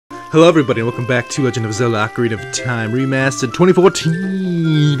Hello everybody and welcome back to Legend of Zelda Ocarina of Time Remastered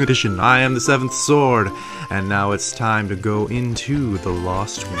 2014 edition. I am the 7th Sword, and now it's time to go into the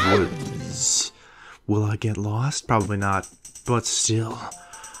Lost Woods. Will I get lost? Probably not, but still,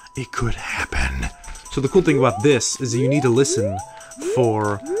 it could happen. So the cool thing about this is that you need to listen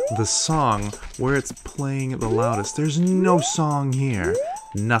for the song where it's playing the loudest. There's no song here.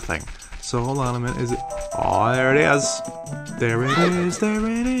 Nothing. So hold on a minute, is it? Oh, there it is. There it is, there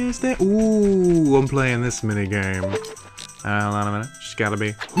it is, there. Ooh, I'm playing this minigame. Hold on a minute, just gotta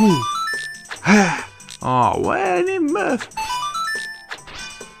be. Ooh. Oh, well, I didn't move.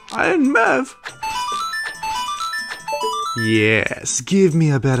 I didn't move. Yes, give me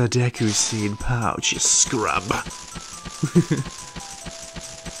a better Deku Seed pouch, you scrub.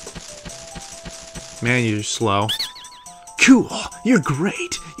 Man, you're slow. Cool, you're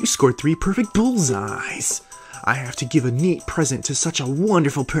great. You scored 3 perfect bullseyes. I have to give a neat present to such a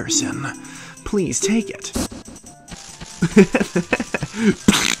wonderful person. Please take it.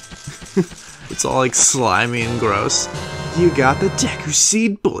 It's all like slimy and gross. You got the Deku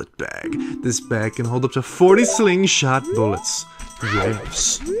Seed bullet bag. This bag can hold up to 40 slingshot bullets.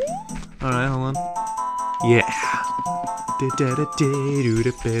 Yes. Alright, hold on. Yeah.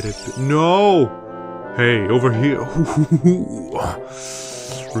 No! Hey, over here.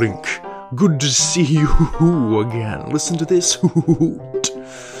 Link, good to see you again. Listen to this.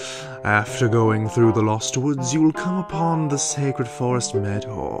 After going through the Lost Woods, you will come upon the Sacred Forest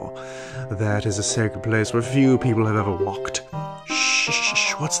Meadow. That is a sacred place where few people have ever walked.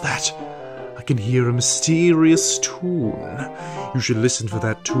 Shh, what's that? I can hear a mysterious tune. You should listen for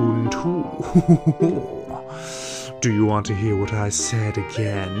that tune too. Do you want to hear what I said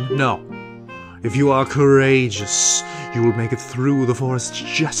again? No. If you are courageous, you will make it through the forest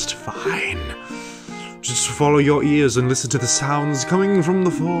just fine. Just follow your ears and listen to the sounds coming from the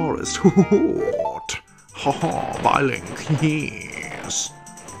forest. Bye, Link. Yes.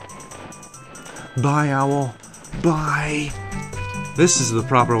 Bye, Owl. Bye. This is the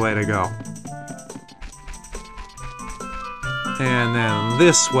proper way to go. And then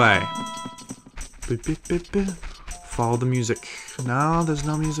this way. Follow the music. No, there's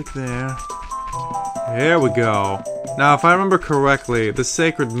no music there. Here we go. Now, if I remember correctly, the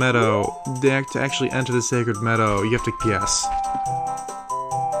Sacred Meadow, to actually enter the Sacred Meadow, you have to guess.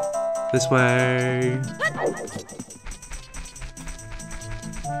 This way.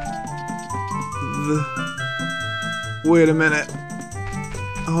 Wait a minute.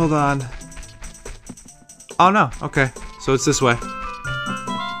 Hold on. Oh no, okay. So it's this way.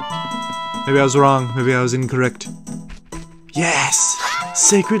 Maybe I was wrong. Maybe I was incorrect. Yes!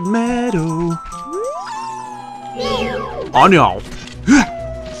 Sacred Meadow! Oh no!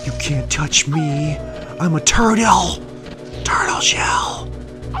 You can't touch me! I'm a turtle! Turtle shell!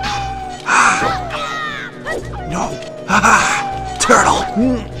 No! Turtle!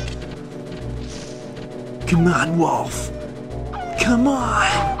 Come on, wolf! Come on!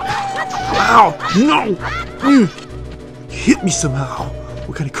 Ow! No! Hit me somehow!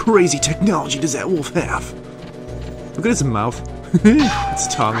 What kind of crazy technology does that wolf have? Look at his mouth. Its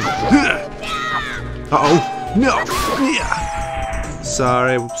tongue. Uh-oh. No!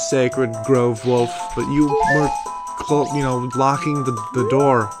 Sorry, Sacred Grove Wolf, but you were, locking the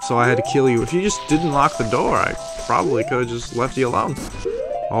door, so I had to kill you. If you just didn't lock the door, I probably could have just left you alone.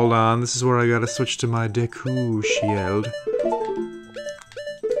 Hold on, this is where I gotta switch to my Deku Shield.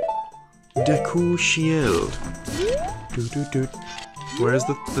 Deku Shield. Doo-doo-doo. Where's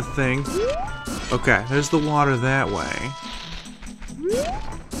the thing? Okay, there's the water that way.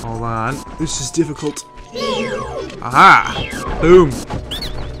 Hold on. This is difficult. Aha! Boom!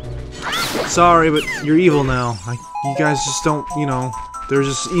 Sorry, but you're evil now. You guys just don't, they're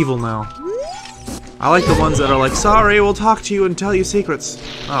just evil now. I like the ones that are like, sorry, we'll talk to you and tell you secrets.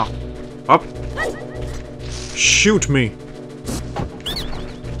 Oh. Up. Shoot me!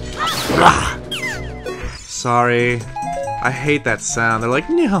 Sorry. I hate that sound. They're like,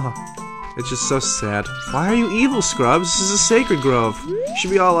 no. It's just so sad. Why are you evil, Scrubs? This is a sacred grove. You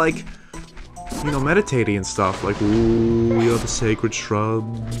should be all like, meditating and stuff. Like, ooh, we are the sacred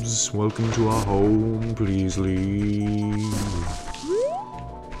shrubs. Welcome to our home. Please leave.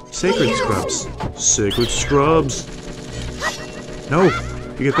 Sacred Scrubs. Sacred Scrubs. No,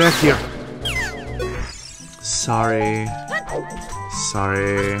 you get back here. Sorry.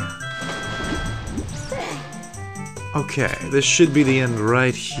 Sorry. Okay, this should be the end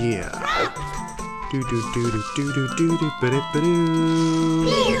right here. Do do do do do do do do ba da ba doo.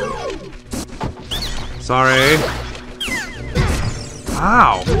 Sorry.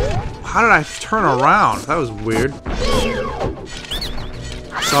 Ow! How did I turn around? That was weird.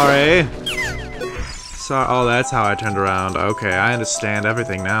 Sorry. Sorry. Oh, that's how I turned around. Okay, I understand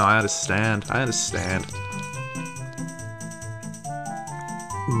everything now. I understand. I understand.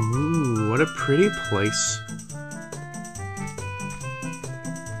 Ooh, what a pretty place.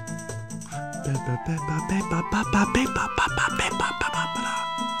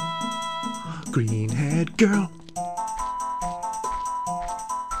 Green-haired girl.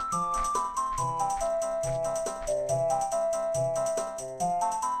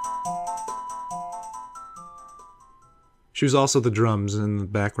 She was also the drums in the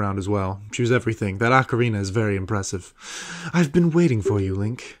background as well. She was everything. That ocarina is very impressive. I've been waiting for you,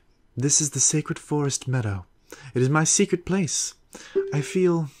 Link. This is the Sacred Forest Meadow. It is my secret place. I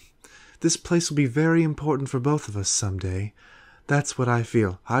feel this place will be very important for both of us someday. That's what I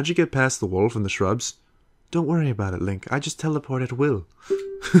feel. How'd you get past the wolf and the shrubs? Don't worry about it, Link. I just teleport at will.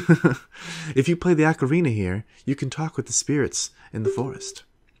 If you play the ocarina here, you can talk with the spirits in the forest.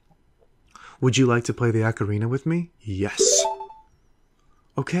 Would you like to play the ocarina with me? Yes.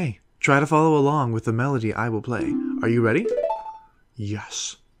 Okay, try to follow along with the melody I will play. Are you ready?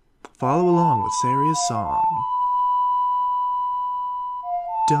 Yes. Follow along with Saria's song.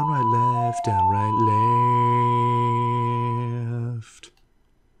 Down, right, left, down, right, left.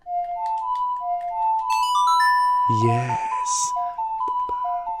 Yes.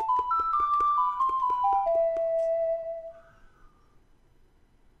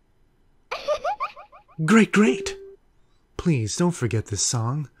 Great, great! Please, don't forget this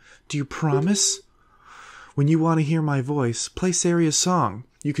song. Do you promise? When you want to hear my voice, play Saria's song.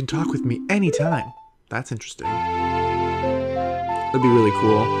 You can talk with me anytime. That's interesting. That'd be really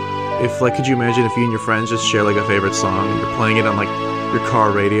cool. If, like, could you imagine if you and your friends just share, like, a favorite song, and you're playing it on, like, your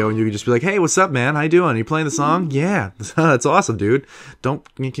car radio, and you could just be like, hey, what's up, man? How you doing? You playing the song? Yeah. That's awesome, dude. Can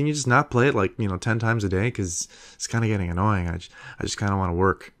you just not play it, like, 10 times a day? Because it's kind of getting annoying. I just kind of want to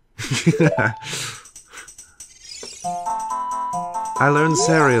work. I learned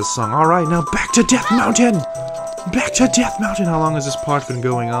Saria's song. Alright, now back to Death Mountain! Back to Death Mountain! How long has this part been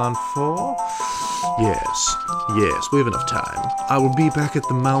going on for? Yes, we have enough time. I will be back at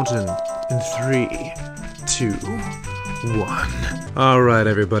the mountain in 3, 2, 1. Alright,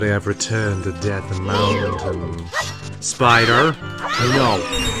 everybody, I've returned to Death Mountain. Spider? No.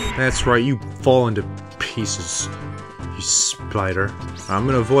 That's right, you fall into pieces. You spider. I'm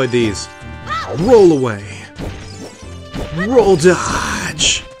gonna avoid these. Roll away! Roll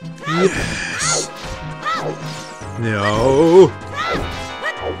dodge! Yes! No!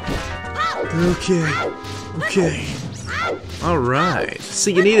 Okay. Alright.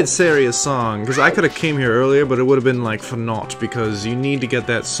 See, you needed Saria's song, because I could have came here earlier, but it would have been, like, for naught, because you need to get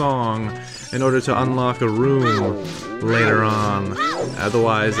that song in order to unlock a room later on.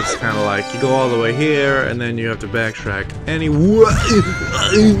 Otherwise, it's kind of like, you go all the way here, and then you have to backtrack anyway.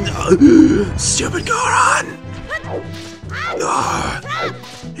 Stupid Goron!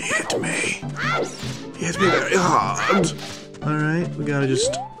 He hit me. He hit me very hard. Alright, we gotta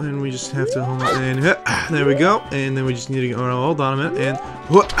just, and we just have to hold, and there we go, and then we just need to, hold on a minute, and,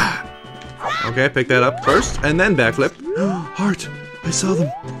 okay, pick that up first, and then backflip. Heart! I saw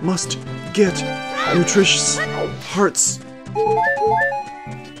them. Must get nutritious hearts.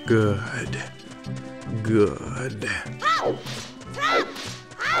 Good.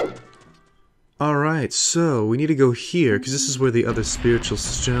 Alright, so we need to go here, because this is where the other spiritual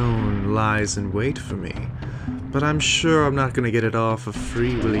stone lies in wait for me. But I'm sure I'm not going to get it all for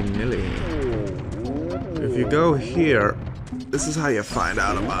free willy-nilly. If you go here, this is how you find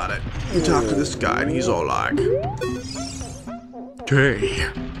out about it. You talk to this guy, and he's all like, hey,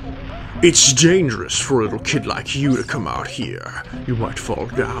 it's dangerous for a little kid like you to come out here. You might fall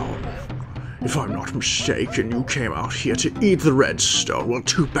down. If I'm not mistaken, you came out here to eat the redstone. Well,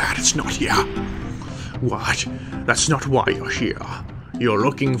 too bad it's not here. What? That's not why you're here. You're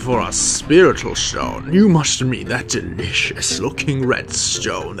looking for a spiritual stone. You must mean that delicious-looking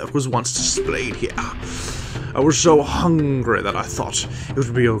redstone that was once displayed here. I was so hungry that I thought it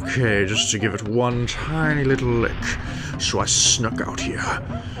would be okay just to give it one tiny little lick. So I snuck out here,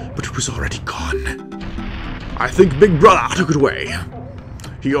 but it was already gone. I think Big Brother took it away.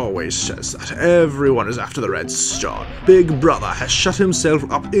 He always says that everyone is after the redstone. Big Brother has shut himself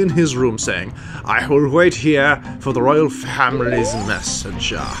up in his room saying, I will wait here for the royal family's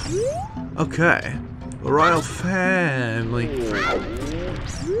messenger. Okay. The royal family.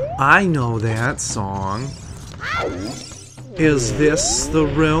 I know that song. Is this the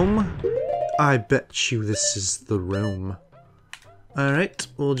room? I bet you this is the room. Alright,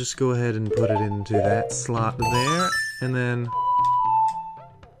 we'll just go ahead and put it into that slot there, and then...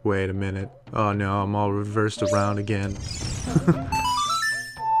 Wait a minute. Oh no, I'm all reversed around again.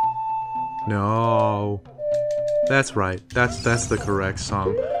 No. That's right. That's the correct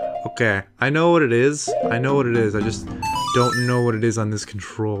song. Okay, I know what it is. I know what it is. I just don't know what it is on this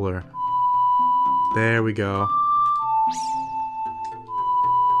controller. There we go.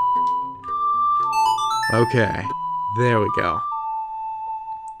 Okay, there we go.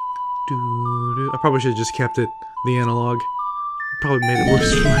 I probably should have just kept it the analog. Probably made it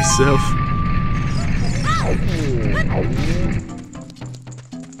worse for myself.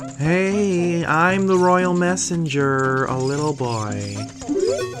 Hey, I'm the royal messenger, a little boy.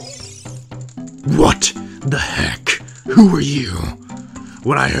 What the heck? Who are you?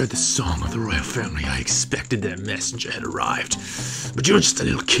 When I heard the song of the royal family, I expected their messenger had arrived. But you're just a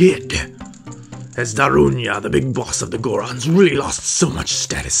little kid. Has Darunia, the big boss of the Gorons, really lost so much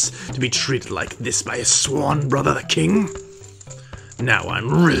status to be treated like this by his sworn brother, the king? Now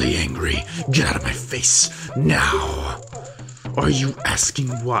I'm really angry. Get out of my face, now. Are you asking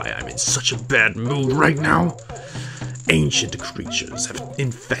why I'm in such a bad mood right now? Ancient creatures have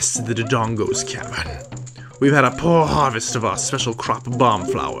infested the Dodongo's cavern. We've had a poor harvest of our special crop of bomb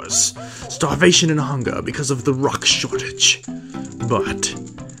flowers, starvation and hunger because of the rock shortage. But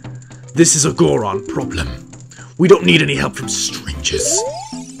this is a Goron problem. We don't need any help from strangers.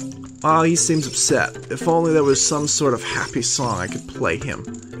 Ah, he seems upset. If only there was some sort of happy song I could play him.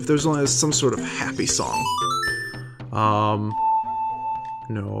 If there's only some sort of happy song.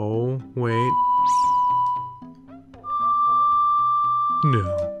 No, wait. No.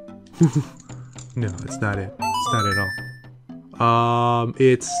 No, it's not it. It's not at all.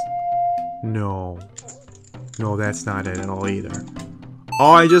 It's... No. No, that's not it at all either.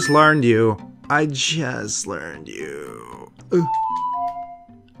 Oh, I just learned you. I just learned you.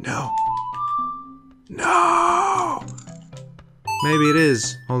 No. No! Maybe it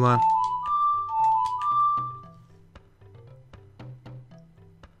is. Hold on.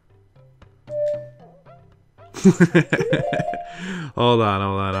 Hold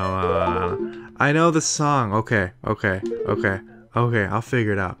on. I know the song. Okay, I'll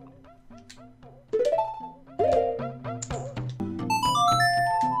figure it out.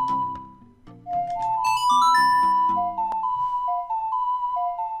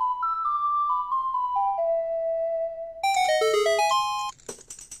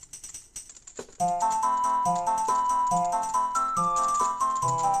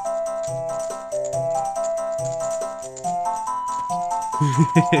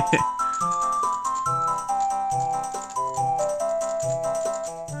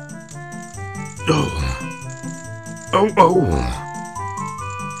 Oh.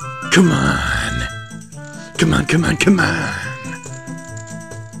 Come on.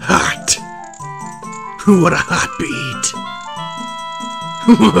 Hot. What a heartbeat.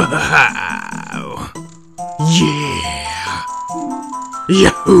 Wow. Yeah.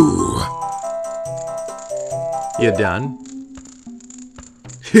 Yahoo. You done?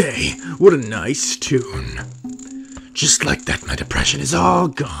 Hey, what a nice tune. Just like that, my depression is all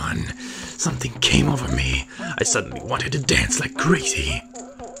gone. Something came over me. I suddenly wanted to dance like crazy.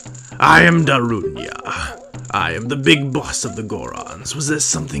 I am Darunia. I am the big boss of the Gorons. Was there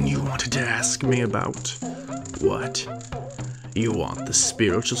something you wanted to ask me about? What? You want the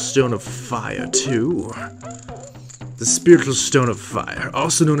spiritual stone of fire, too? The spiritual stone of fire,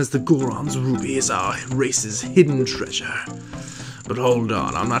 also known as the Goron's ruby, is our race's hidden treasure. But hold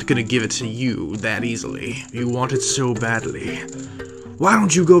on, I'm not gonna give it to you that easily. You want it so badly. Why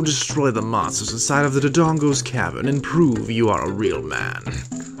don't you go destroy the monsters inside of the Dodongo's cavern and prove you are a real man?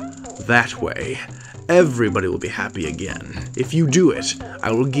 That way, everybody will be happy again. If you do it,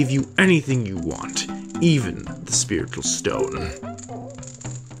 I will give you anything you want, even the spiritual stone.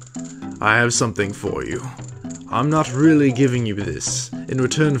 I have something for you. I'm not really giving you this in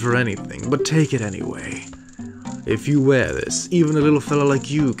return for anything, but take it anyway. If you wear this, even a little fella like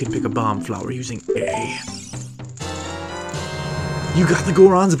you can pick a bomb flower using A. You got the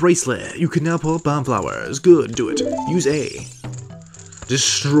Goron's bracelet. You can now pull up bomb flowers. Good, do it. Use A.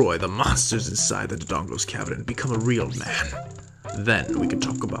 Destroy the monsters inside the Dodongo's cavern and become a real man. Then we can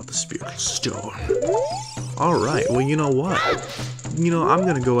talk about the spiritual stone. Alright, well, you know what? I'm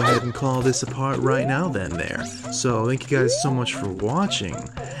gonna go ahead and call this a part right now then there. So, thank you guys so much for watching.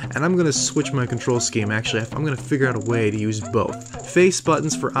 And I'm gonna switch my control scheme. Actually, I'm gonna figure out a way to use both. Face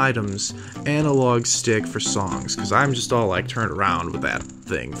buttons for items, analog stick for songs. Because I'm just all, like, turned around with that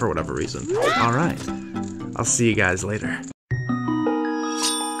thing for whatever reason. Alright. I'll see you guys later.